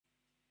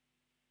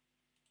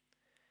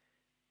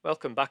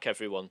Welcome back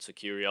everyone to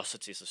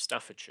Curiosities of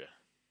Staffordshire.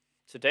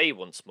 Today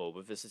once more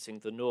we're visiting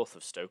the north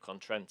of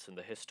Stoke-on-Trent in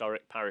the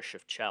historic parish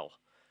of Chell.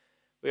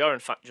 We are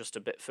in fact just a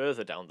bit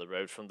further down the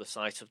road from the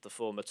site of the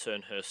former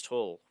Turnhurst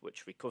Hall,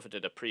 which we covered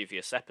in a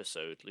previous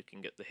episode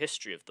looking at the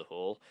history of the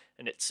hall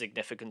and its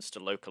significance to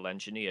local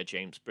engineer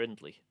James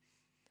Brindley.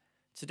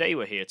 Today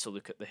we're here to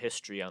look at the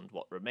history and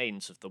what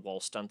remains of the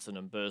Wolstanton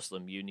and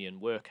Burslem Union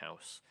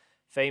Workhouse,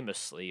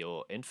 famously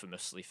or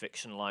infamously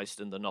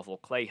fictionalised in the novel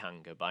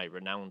Clayhanger by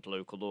renowned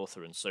local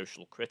author and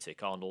social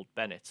critic Arnold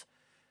Bennett.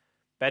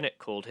 Bennett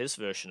called his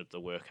version of the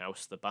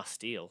workhouse the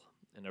Bastille,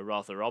 in a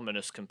rather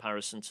ominous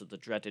comparison to the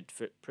dreaded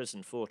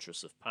prison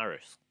fortress of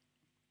Paris.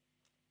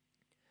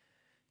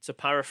 To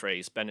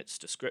paraphrase Bennett's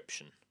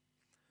description,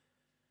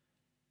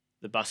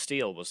 the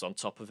Bastille was on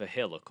top of a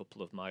hill a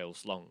couple of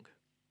miles long.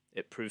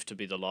 It proved to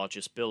be the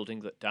largest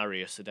building that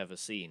Darius had ever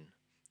seen,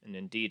 and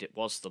indeed it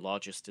was the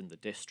largest in the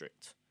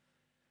district.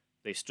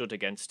 They stood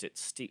against its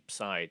steep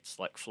sides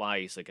like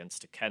flies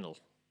against a kennel.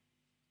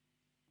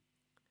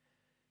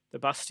 The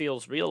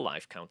Bastille's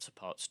real-life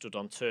counterpart stood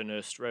on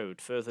Turnhurst Road,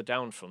 further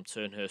down from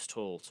Turnhurst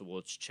Hall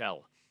towards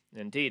Chell.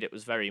 Indeed, it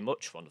was very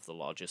much one of the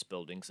largest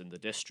buildings in the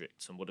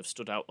district, and would have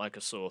stood out like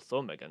a sore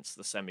thumb against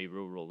the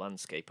semi-rural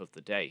landscape of the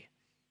day.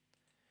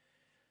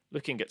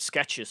 Looking at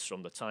sketches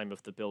from the time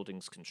of the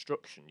building's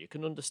construction, you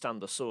can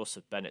understand the source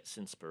of Bennett's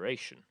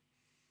inspiration.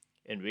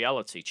 In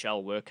reality,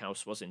 Chell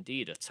Workhouse was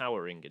indeed a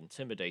towering,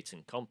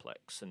 intimidating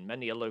complex, and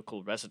many a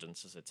local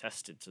resident has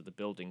attested to the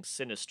building's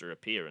sinister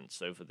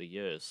appearance over the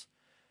years.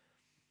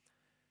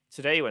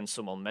 Today, when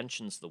someone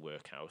mentions the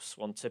workhouse,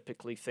 one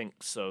typically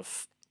thinks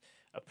of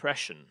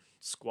oppression,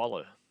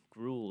 squalor,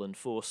 gruel, and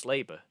forced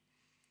labour.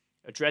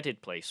 A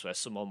dreaded place where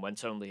someone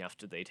went only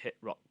after they'd hit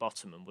rock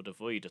bottom and would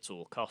avoid at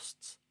all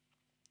costs.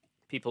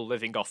 People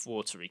living off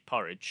watery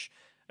porridge,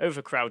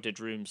 overcrowded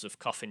rooms of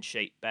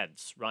coffin-shaped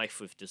beds,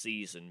 rife with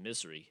disease and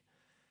misery.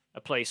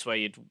 A place where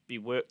you'd be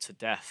worked to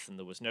death and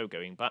there was no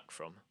going back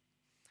from.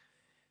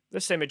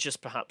 This image is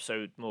perhaps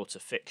owed more to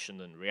fiction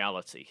than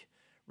reality.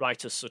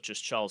 Writers such as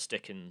Charles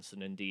Dickens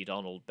and indeed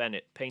Arnold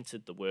Bennett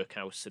painted the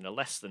workhouse in a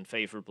less than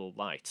favourable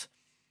light.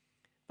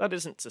 That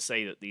isn't to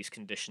say that these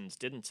conditions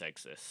didn't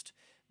exist.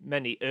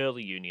 Many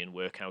early Union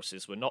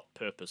workhouses were not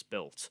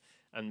purpose-built,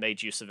 and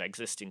made use of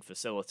existing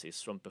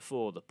facilities from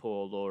before the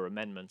Poor Law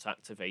Amendment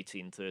Act of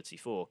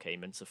 1834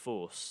 came into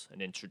force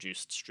and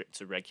introduced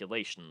stricter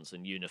regulations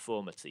and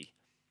uniformity.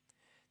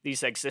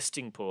 These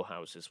existing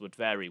poorhouses would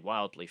vary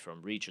wildly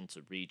from region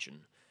to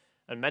region,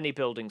 and many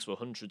buildings were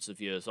hundreds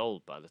of years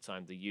old by the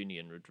time the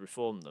Union would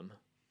reform them.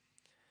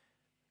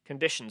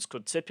 Conditions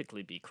could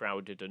typically be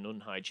crowded and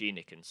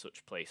unhygienic in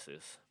such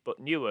places, but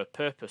newer,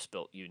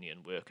 purpose-built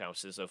Union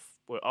workhouses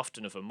were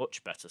often of a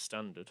much better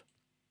standard.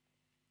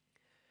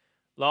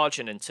 Large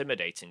and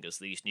intimidating as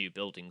these new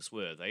buildings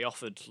were, they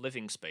offered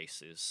living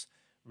spaces,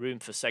 room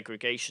for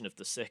segregation of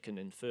the sick and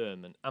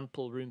infirm, and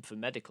ample room for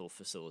medical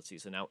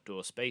facilities and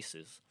outdoor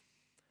spaces.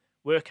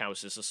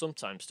 Workhouses are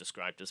sometimes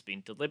described as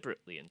being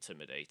deliberately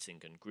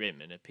intimidating and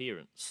grim in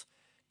appearance,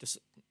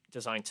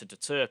 designed to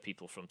deter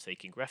people from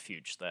taking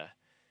refuge there.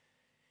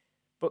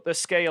 But the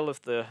scale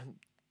of the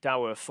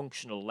dour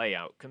functional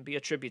layout can be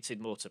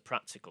attributed more to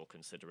practical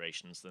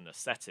considerations than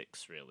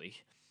aesthetics, really.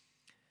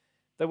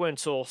 They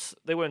weren't all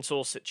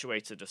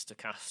situated as to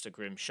cast a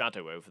grim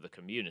shadow over the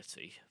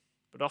community,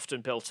 but often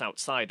built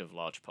outside of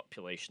large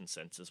population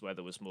centres where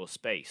there was more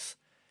space.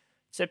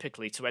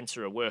 Typically, to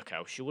enter a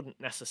workhouse, you wouldn't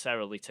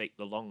necessarily take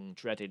the long,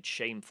 dreaded,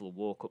 shameful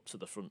walk up to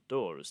the front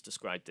door as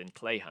described in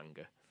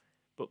Clayhanger,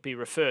 but be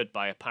referred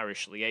by a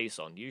parish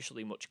liaison,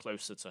 usually much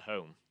closer to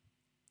home.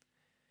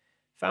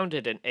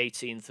 Founded in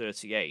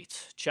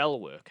 1838, Chell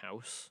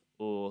Workhouse,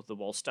 or the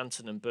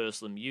Wolstanton and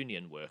Burslem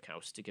Union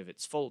Workhouse to give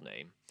its full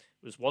name,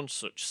 was one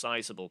such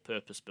sizable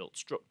purpose-built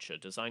structure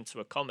designed to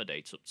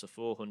accommodate up to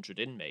 400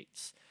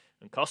 inmates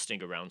and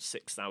costing around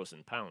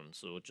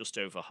 £6,000, or just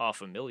over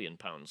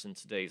 £500,000 in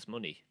today's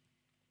money.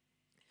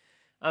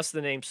 As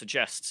the name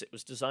suggests, it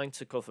was designed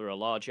to cover a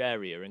large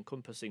area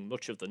encompassing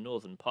much of the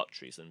northern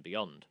potteries and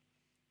beyond.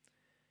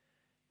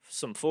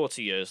 Some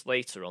 40 years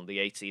later, on the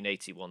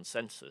 1881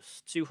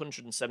 census,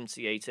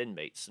 278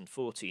 inmates and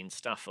 14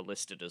 staff are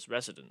listed as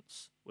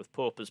residents, with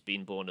paupers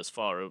being born as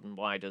far and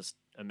wide as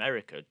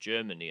America,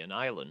 Germany and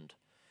Ireland,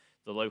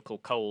 the local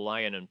coal,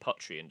 iron and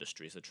pottery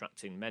industries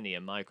attracting many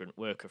a migrant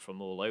worker from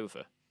all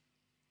over.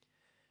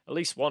 At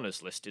least one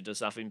is listed as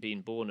having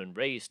been born and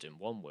raised in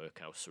one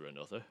workhouse or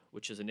another,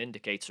 which is an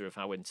indicator of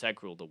how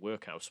integral the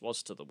workhouse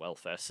was to the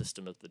welfare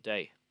system of the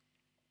day.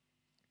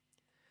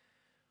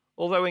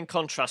 Although in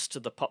contrast to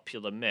the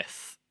popular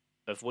myth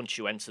of once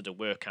you entered a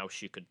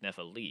workhouse you could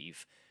never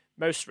leave,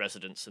 most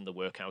residents in the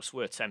workhouse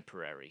were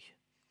temporary.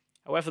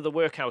 However, the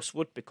workhouse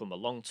would become a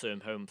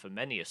long-term home for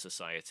many a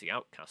society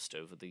outcast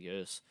over the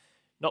years,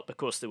 not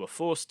because they were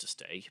forced to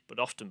stay, but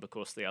often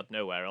because they had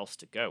nowhere else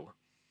to go.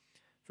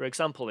 For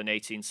example, in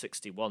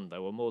 1861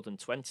 there were more than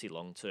 20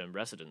 long-term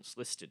residents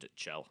listed at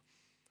Chell,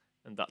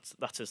 and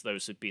that is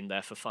those who'd been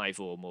there for 5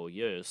 or more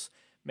years,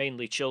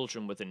 mainly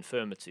children with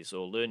infirmities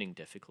or learning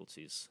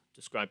difficulties,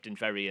 described in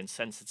very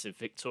insensitive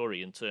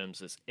Victorian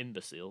terms as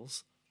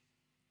imbeciles.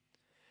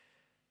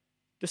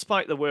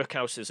 Despite the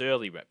workhouse's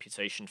early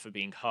reputation for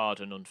being hard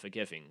and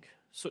unforgiving,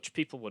 such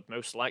people would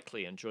most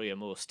likely enjoy a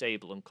more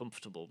stable and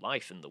comfortable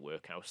life in the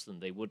workhouse than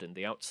they would in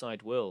the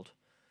outside world.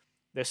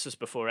 This was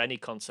before any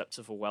concept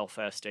of a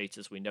welfare state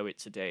as we know it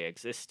today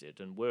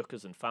existed, and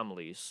workers and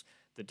families,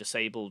 the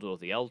disabled or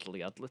the elderly,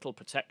 had little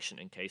protection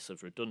in case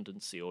of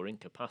redundancy or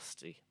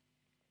incapacity.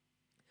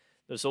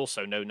 There's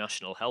also no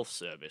national health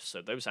service,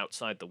 so those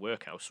outside the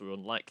workhouse were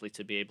unlikely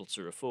to be able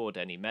to afford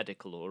any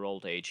medical or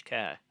old age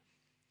care.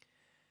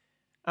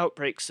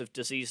 Outbreaks of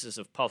diseases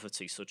of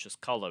poverty such as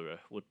cholera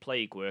would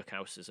plague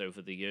workhouses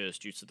over the years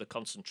due to the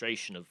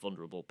concentration of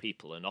vulnerable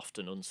people and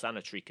often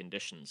unsanitary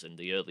conditions in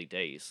the early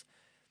days.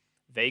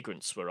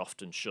 Vagrants were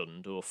often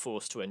shunned or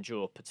forced to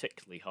endure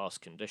particularly harsh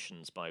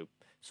conditions by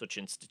such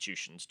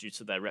institutions due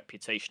to their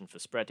reputation for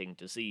spreading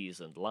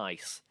disease and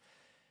lice.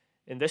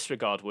 In this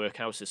regard,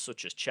 workhouses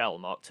such as Chell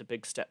marked a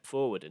big step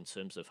forward in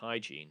terms of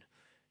hygiene.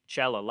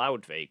 Chell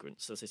allowed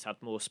vagrants as it had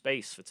more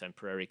space for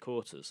temporary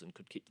quarters and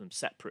could keep them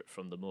separate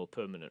from the more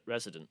permanent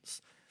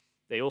residents.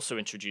 They also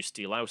introduced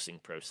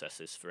delousing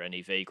processes for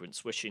any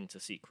vagrants wishing to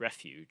seek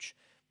refuge,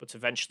 but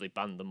eventually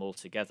banned them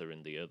altogether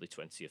in the early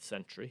 20th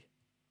century.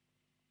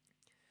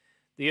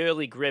 The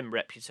early grim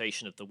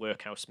reputation of the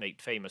workhouse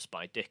made famous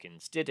by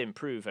Dickens did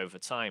improve over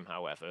time,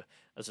 however,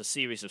 as a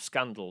series of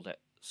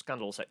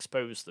scandals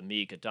exposed the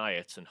meagre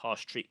diet and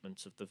harsh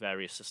treatment of the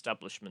various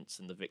establishments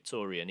in the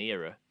Victorian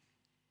era.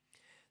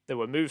 There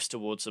were moves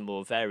towards a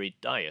more varied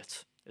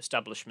diet,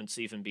 establishments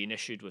even being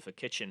issued with a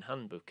kitchen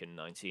handbook in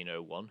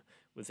 1901,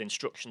 with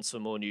instructions for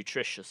more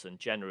nutritious and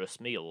generous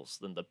meals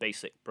than the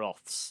basic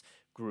broths,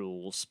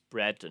 gruels,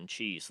 bread and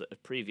cheese that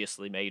had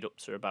previously made up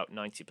to about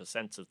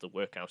 90% of the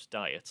workhouse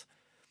diet.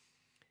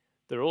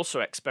 There are also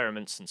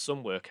experiments in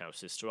some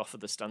workhouses to offer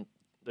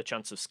the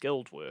chance of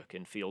skilled work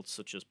in fields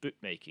such as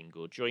bootmaking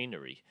or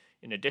joinery,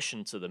 in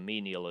addition to the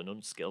menial and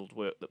unskilled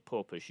work that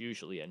paupers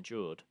usually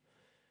endured.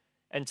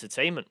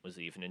 Entertainment was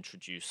even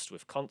introduced,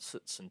 with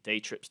concerts and day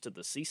trips to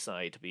the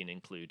seaside being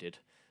included,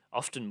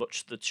 often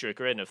much to the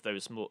chagrin of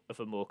those of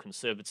a more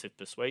conservative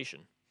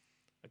persuasion.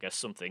 I guess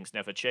some things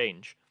never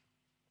change.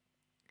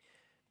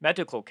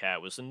 Medical care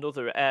was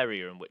another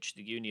area in which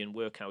the Union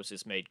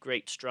workhouses made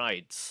great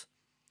strides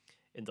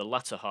in the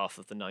latter half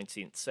of the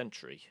 19th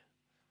century.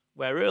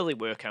 Where early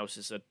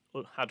workhouses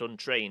had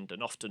untrained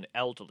and often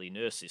elderly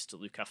nurses to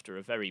look after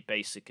a very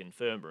basic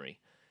infirmary,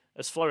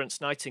 as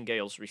Florence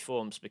Nightingale's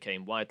reforms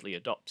became widely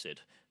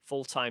adopted,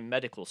 full-time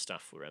medical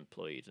staff were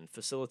employed and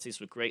facilities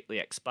were greatly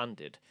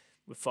expanded,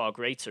 with far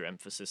greater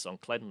emphasis on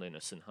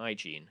cleanliness and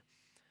hygiene.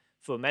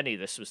 For many,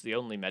 this was the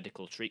only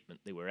medical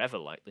treatment they were ever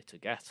likely to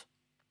get.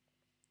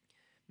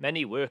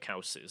 Many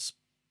workhouses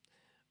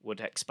would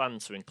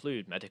expand to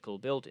include medical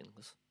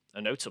buildings,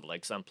 a notable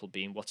example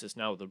being what is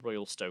now the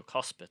Royal Stoke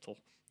Hospital,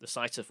 the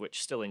site of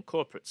which still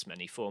incorporates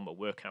many former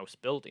workhouse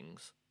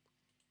buildings.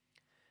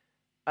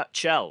 At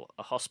Chell,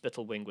 a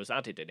hospital wing was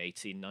added in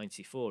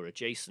 1894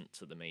 adjacent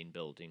to the main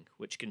building,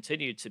 which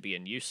continued to be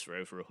in use for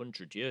over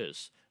 100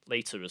 years,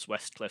 later as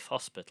Westcliffe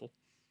Hospital.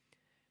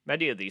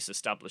 Many of these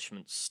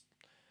establishments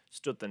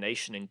stood the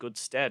nation in good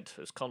stead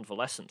as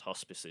convalescent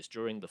hospices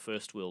during the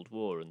First World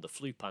War and the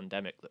flu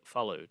pandemic that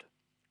followed.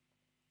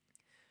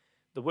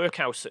 The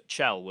workhouse at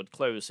Chell would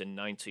close in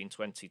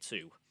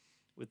 1922,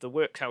 with the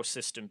workhouse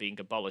system being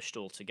abolished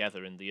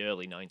altogether in the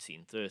early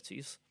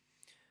 1930s.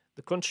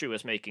 The country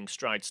was making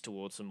strides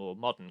towards a more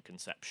modern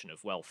conception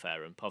of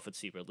welfare and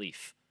poverty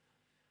relief.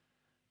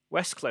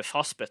 Westcliffe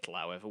Hospital,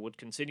 however, would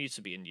continue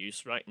to be in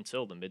use right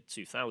until the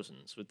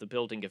mid-2000s, with the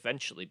building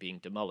eventually being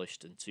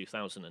demolished in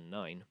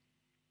 2009.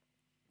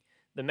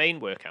 The main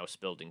workhouse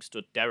building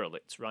stood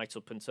derelict right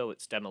up until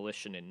its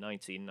demolition in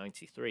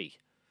 1993.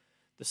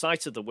 The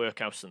site of the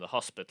workhouse and the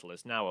hospital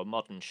is now a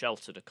modern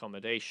sheltered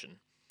accommodation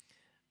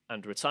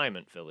and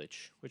retirement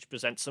village, which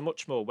presents a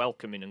much more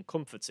welcoming and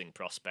comforting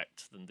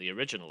prospect than the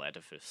original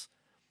edifice,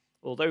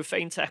 although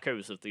faint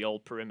echoes of the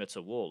old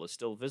perimeter wall are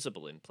still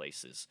visible in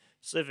places,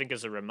 serving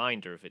as a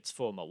reminder of its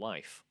former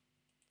life.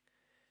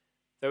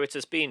 Though it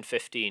has been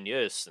 15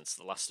 years since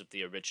the last of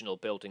the original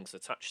buildings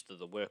attached to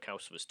the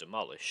workhouse was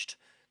demolished,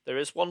 there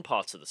is one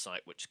part of the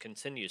site which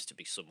continues to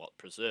be somewhat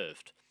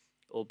preserved,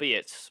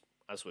 albeit,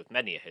 as with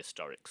many a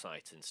historic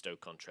site in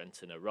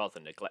Stoke-on-Trent, in a rather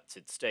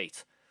neglected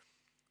state.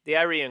 The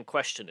area in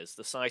question is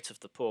the site of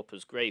the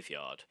paupers'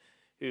 graveyard,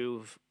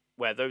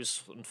 where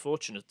those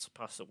unfortunate to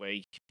pass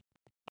away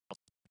in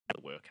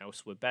the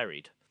workhouse were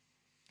buried.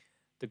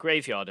 The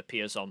graveyard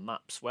appears on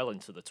maps well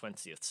into the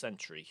 20th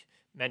century,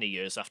 many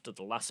years after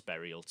the last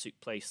burial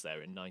took place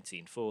there in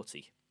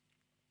 1940.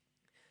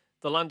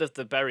 The land of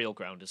the burial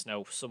ground is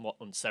now somewhat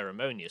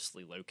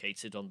unceremoniously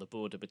located on the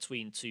border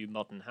between two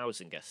modern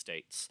housing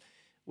estates,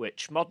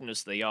 which, modern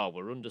as they are,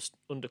 were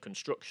under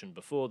construction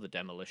before the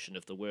demolition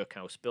of the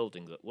workhouse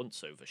building that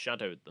once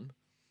overshadowed them.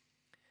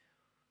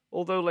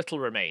 Although little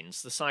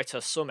remains, the site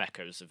has some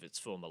echoes of its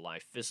former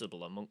life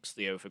visible amongst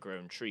the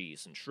overgrown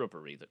trees and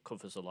shrubbery that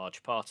covers a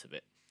large part of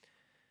it.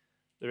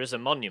 There is a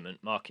monument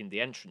marking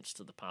the entrance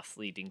to the path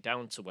leading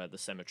down to where the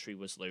cemetery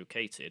was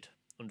located,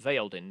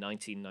 unveiled in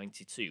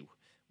 1992,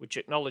 which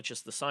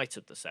acknowledges the site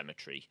of the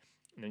cemetery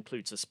and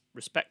includes a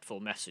respectful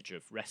message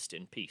of rest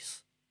in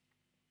peace.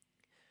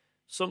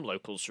 Some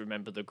locals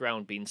remember the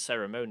ground being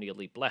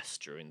ceremonially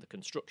blessed during the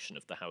construction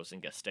of the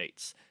housing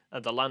estates,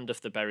 and the land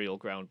of the burial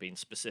ground being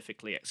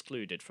specifically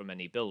excluded from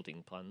any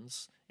building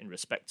plans in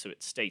respect to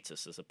its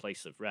status as a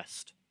place of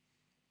rest.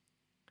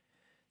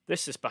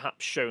 This is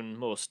perhaps shown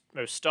most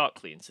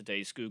starkly in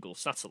today's Google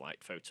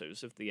satellite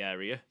photos of the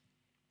area,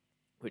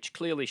 which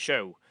clearly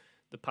show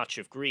the patch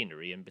of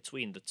greenery in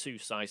between the two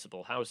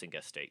sizable housing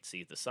estates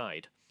either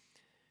side.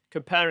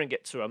 Comparing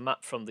it to a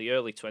map from the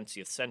early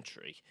 20th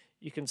century,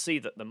 you can see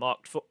that the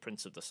marked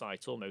footprint of the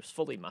site almost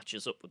fully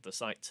matches up with the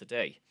site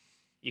today.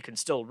 You can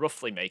still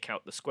roughly make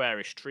out the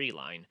squarish tree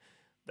line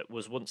that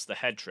was once the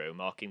hedgerow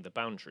marking the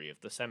boundary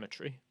of the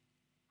cemetery.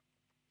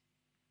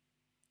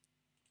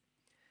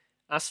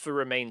 As for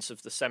remains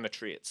of the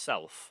cemetery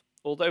itself,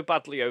 although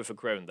badly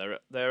overgrown,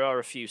 there are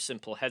a few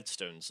simple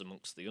headstones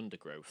amongst the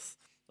undergrowth,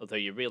 although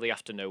you really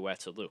have to know where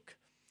to look.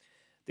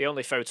 The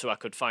only photo I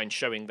could find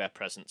showing their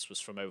presence was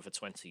from over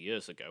 20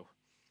 years ago.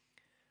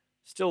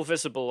 Still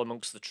visible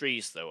amongst the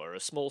trees, though, are a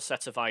small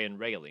set of iron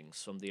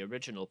railings from the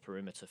original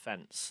perimeter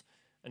fence,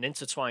 and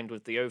intertwined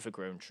with the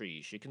overgrown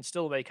trees, you can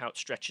still make out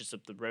stretches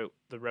of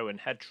the rowan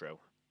hedgerow.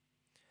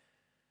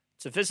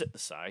 To visit the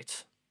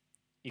site,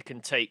 you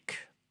can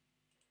take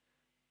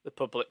the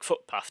public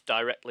footpath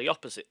directly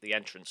opposite the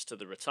entrance to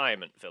the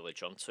retirement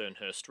village on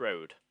Turnhurst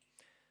Road.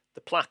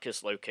 The plaque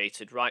is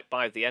located right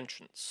by the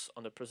entrance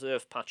on a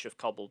preserved patch of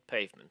cobbled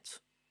pavement.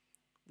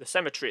 The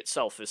cemetery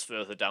itself is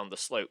further down the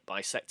slope,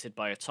 bisected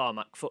by a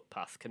tarmac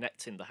footpath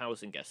connecting the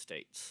housing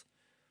estates.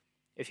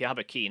 If you have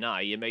a keen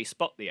eye, you may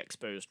spot the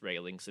exposed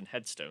railings and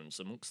headstones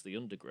amongst the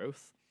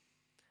undergrowth.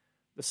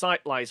 The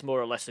site lies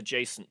more or less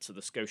adjacent to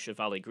the Scotia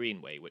Valley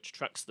Greenway, which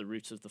tracks the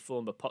route of the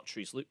former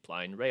Potteries Loop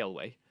Line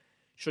railway.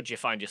 Should you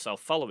find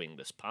yourself following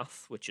this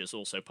path, which is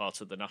also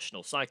part of the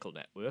National Cycle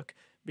Network,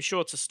 be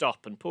sure to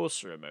stop and pause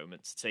for a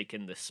moment to take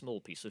in this small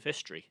piece of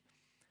history.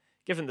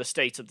 Given the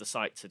state of the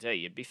site today,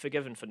 you'd be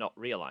forgiven for not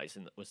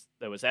realising that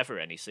there was ever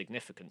any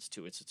significance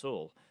to it at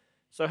all,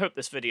 so I hope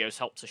this video's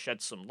helped to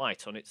shed some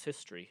light on its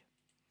history.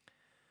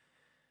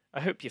 I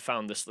hope you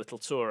found this little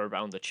tour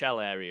around the Chell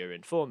area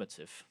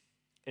informative.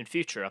 In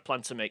future, I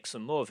plan to make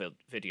some more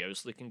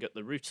videos looking at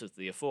the route of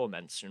the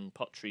aforementioned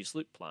Potteries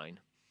Loop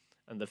Line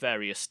and the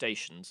various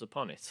stations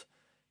upon it,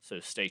 so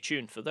stay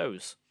tuned for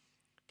those.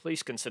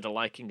 Please consider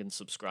liking and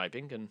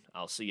subscribing, and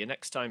I'll see you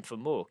next time for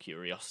more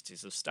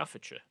Curiosities of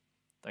Staffordshire.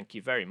 Thank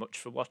you very much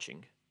for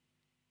watching.